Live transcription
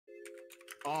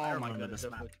Oh my goodness.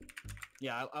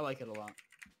 Yeah, I like it a lot.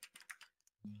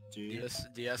 Dude.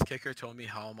 DS Kicker told me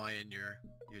how am I in your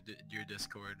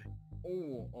Discord.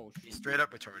 Oh shit. He's straight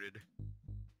up retarded.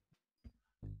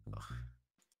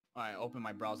 Alright, open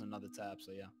my browser another tab,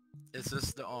 so yeah. Is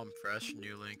this the fresh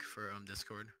new link for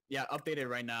Discord? Yeah, updated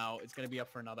right now. It's gonna be up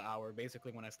for another hour.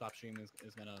 Basically when I stop streaming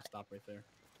is gonna stop right there.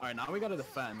 Alright, now we gotta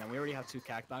defend, and we already have 2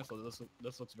 cacti, so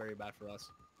this looks very bad for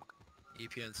us.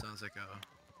 EPN sounds like a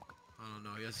I don't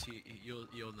know. Yes,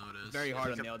 you'll notice. It's very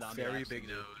hard to nail down. Very big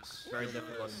nose. Very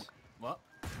difficult. What?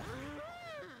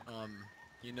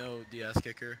 You know DS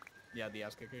Kicker? Yeah, the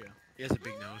ass kicker. Yeah. He has a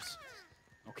big nose.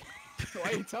 Okay.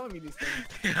 Why are you telling me these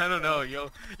things? I don't know.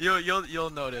 You'll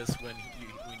notice when you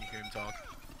hear him talk.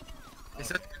 It's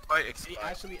such quite exciting. You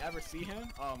actually ever see him?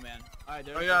 Oh man. Alright,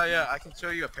 oh yeah. I can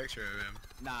show you a picture of him.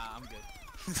 Nah, I'm good.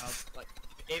 Like,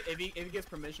 if he gets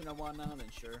permission and whatnot, then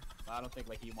sure. But I don't think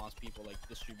like he wants people like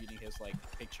distributing his like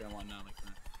picture and whatnot like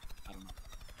that. I don't know.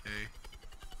 Hey,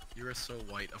 you are so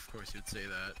white. Of course you'd say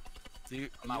that.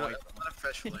 I'm not white. That's not a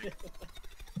fresh link.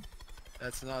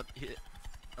 That's not. He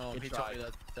told me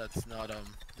that's not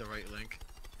the right link.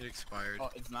 It expired. Oh,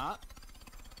 it's not?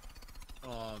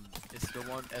 It's the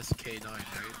one SK9, right?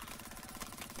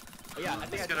 Oh, yeah, I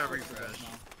think it's gonna refresh.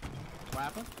 What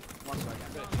happened? 1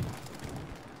 second. Good.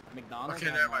 McDonald's?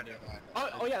 Okay, never mind.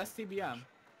 Oh yeah, that's TBM.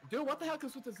 Dude, what the heck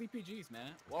is with the ZPGs,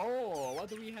 man? Whoa, what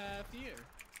do we have here?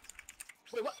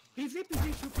 Wait, what? He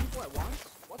ZPG 2 people at once?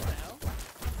 What the hell?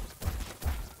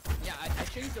 Yeah, I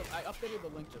changed it. I updated the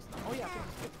link just now. Oh yeah, I can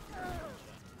just get the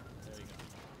there you go.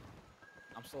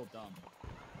 I'm so dumb.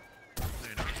 Oh,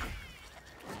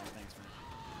 thanks,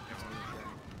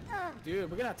 man. Dude,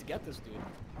 we're gonna have to get this dude.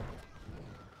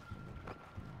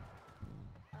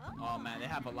 Oh man, they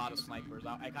have a lot of snipers.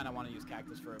 I kind of want to use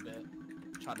cactus for a bit.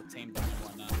 Try to tame them and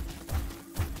whatnot.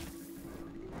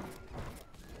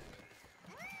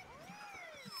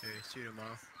 Okay, see you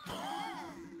tomorrow.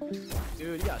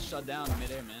 Dude, you got shut down in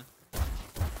midair, man.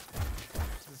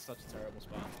 This is such a terrible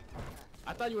spot.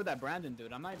 I thought you were that Brandon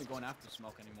dude. I'm not even going after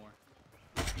smoke anymore.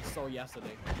 He stole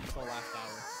yesterday. He stole last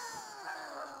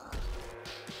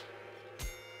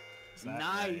hour.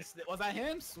 Nice! Was that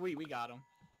him? Sweet, we got him.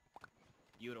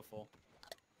 Beautiful.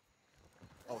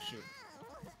 Oh shoot.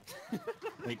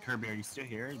 Wait, Kirby, are you still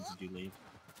here or did you leave?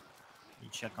 You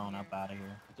check on up out of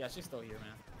here. Yeah, she's still here,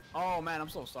 man. Oh man, I'm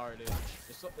so sorry, dude.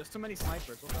 There's too many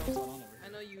snipers. What the hell's going on over here? I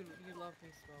know you love me,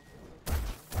 so.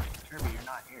 Kirby, you're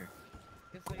not here.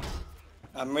 Yes, I am.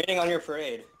 I'm reading on your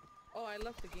parade. Oh, I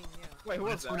left the game, yeah. Wait, who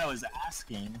was That's that? what I was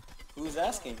asking. Who's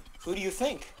asking? Who do you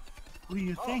think? Who do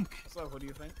you think? So, who do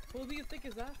you think? Who do you think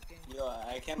is asking? Yo,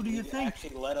 I can't Who do you believe you think?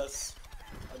 actually let us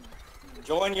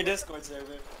join your Discord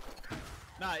server.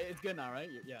 Nah, it's good now, right?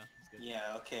 Yeah, it's good.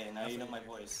 Yeah, okay, now That's you know what my you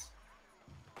hear. voice.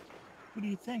 Who do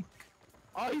you think?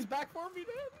 Oh, he's back for me, dude.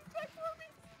 He's back for me.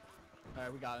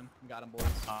 Alright, we got him. We got him, boys.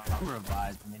 I'm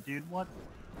revived me, dude. What?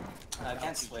 I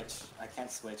can't switch. I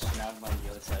can't switch. Now I'm on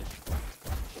the other side.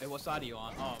 Hey, what side are you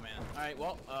on? Oh, man. Alright,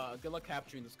 well, good luck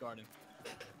capturing this garden.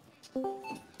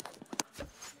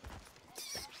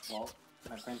 Well,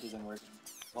 my print isn't working.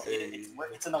 Well,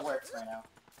 it's in the works right now.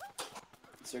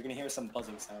 So you're gonna hear some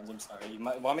buzzing sounds. I'm sorry. You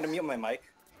might want me to mute my mic?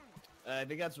 If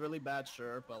it gets really bad,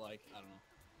 sure, but like, I don't know.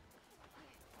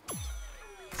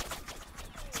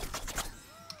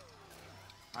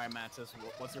 Alright, Mantis,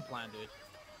 what's your plan, dude?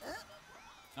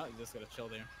 Oh, you just gotta chill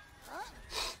there.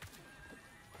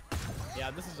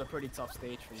 Yeah, this is a pretty tough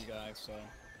stage for you guys, so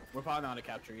we're probably not gonna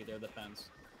capture either, depends.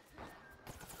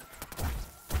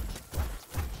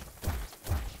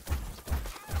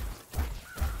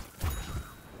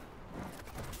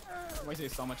 I'm wasting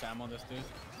so much ammo on this dude.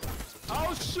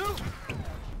 Oh shoot!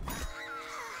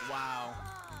 Wow.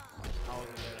 I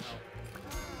wasn't there to help.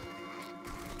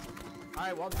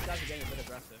 Alright, well, these guys are getting a bit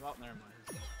aggressive. Oh, never mind.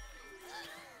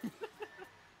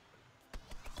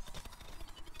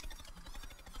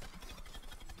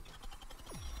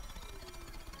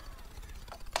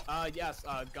 Yes,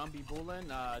 Gumby Boolin,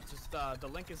 just, the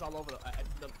link is all over,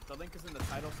 the link is in the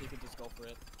title, so you can just go for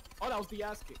it. Oh, that was the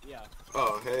ass kick, yeah.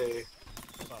 Oh, hey.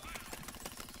 What's up?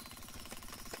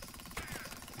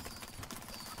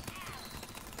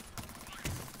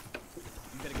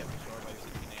 I'm gonna get destroyed by these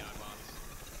freaking AI bots.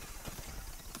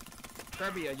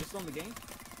 Kirby, you still in the game?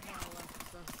 No, I left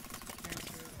the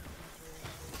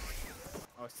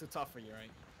Oh, it's too tough for you,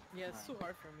 right? Yeah, it's too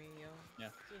hard for me, yo.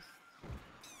 Yeah. Just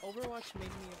Overwatch made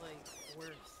me like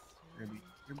worse. Kirby,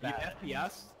 you're The bad.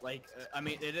 FPS, like, I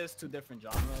mean, it is 2 different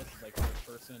genres, like first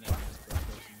person and first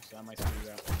person, so I might screw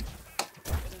you out.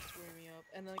 It is screw me up,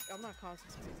 and like I'm not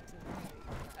concentrating because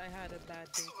like, I had a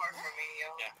bad day.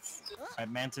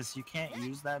 Alright, Mantis, you can't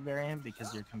use that variant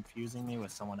because you're confusing me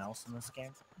with someone else in this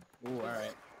game. Ooh,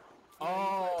 alright.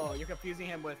 Oh, you're confusing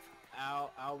him with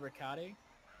Al Ricade?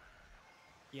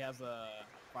 He has a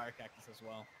fire cactus as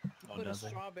well. I put a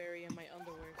strawberry in my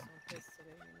underwear, so I'm pissed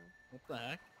today, you know. What the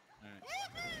heck? Alright.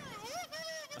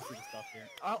 Let's see the stuff here.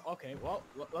 Oh, okay. Well,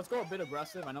 let's go a bit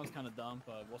aggressive. I know it's kind of dumb,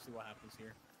 but we'll see what happens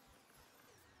here.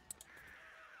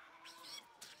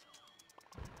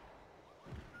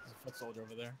 There's a foot soldier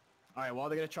over there. Alright, well,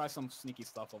 they're gonna try some sneaky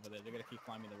stuff over there. They're gonna keep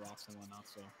climbing the rocks and whatnot,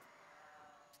 so...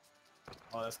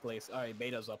 Oh, that's Glaze. Alright,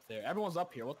 Beta's up there. Everyone's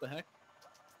up here. What the heck?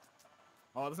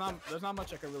 Oh, there's not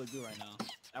much I can really do right now.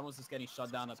 Everyone's just getting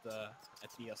shut down at the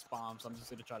spawn, so I'm just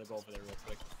gonna try to go over there real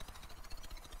quick.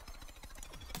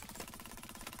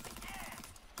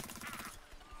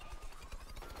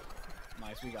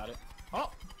 Nice, we got it.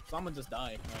 Oh, someone just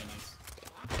died. Very nice.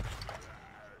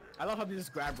 I love how they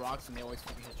just grab rocks and they always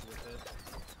hit you with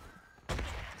it.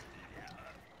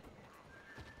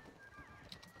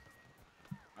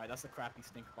 Alright, that's a crappy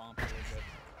stink bomb. Really good.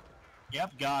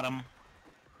 Yep, got him.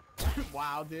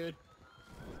 Wow, dude.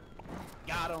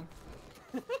 Got him.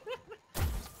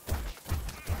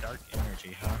 Dark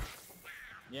energy, huh?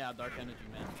 Yeah, dark energy,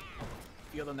 man.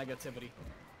 Feel the negativity.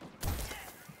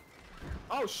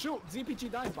 Oh, shoot! ZPG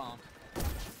dive bomb.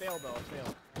 Failed, though.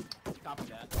 Failed. Copy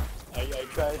that. I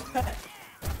tried. That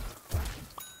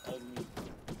was me.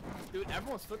 Dude,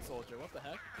 everyone's foot soldier. What the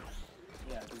heck?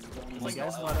 Yeah, because You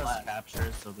guys let us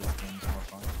capture so this game's more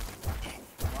fun.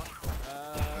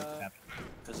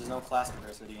 Because there's no class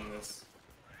diversity in this.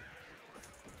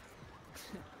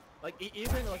 Like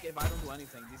even like if I don't do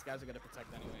anything, these guys are gonna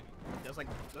protect anyway. There's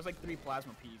like 3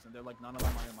 plasma P's, and they're like none of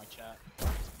them are in my chat.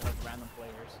 They're like random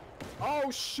players. Oh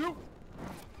shoot!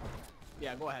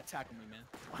 Yeah, go ahead, tackle me, man.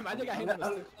 I think I hit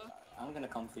him. I'm gonna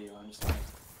come for you. I'm just gonna...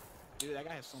 Dude, that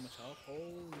guy has so much health.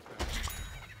 Holy crap!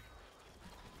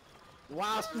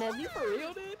 Wow, Smoke, you for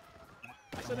real, dude?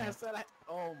 I should have said I.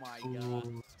 Oh my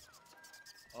god.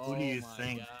 Oh, who do you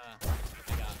think? God. I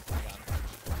got him.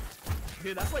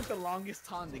 Dude, that's like the longest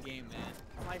taunt in the game, man.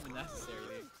 It's not even necessary,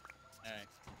 dude. Alright.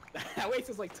 That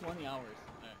wastes like 20 hours.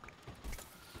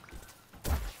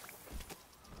 Alright.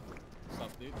 What's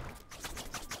up, dude?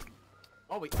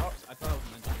 Oh, wait. Oh, I thought I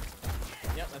was mentioning.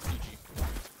 Yep, that's GG.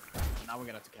 Now we're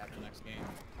gonna have to capture next game.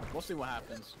 We'll see what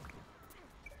happens.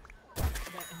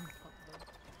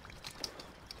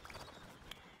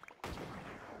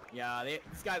 Yeah,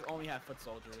 these guys only have foot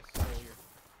soldiers. So weird.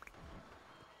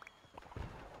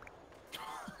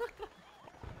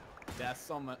 That's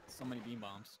so many beam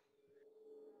bombs.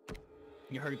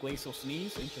 You heard Glacial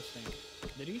sneeze? Interesting.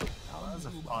 Did he? That was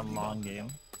a fun long game.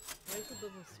 Glacial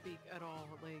doesn't speak at all.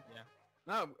 Like. Yeah.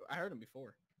 No, I heard him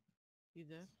before. You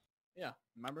did? Yeah.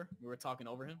 Remember? We were talking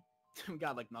over him. We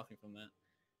got like nothing from that.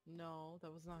 No,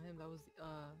 that was not him. That was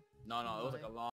No, it was like a long.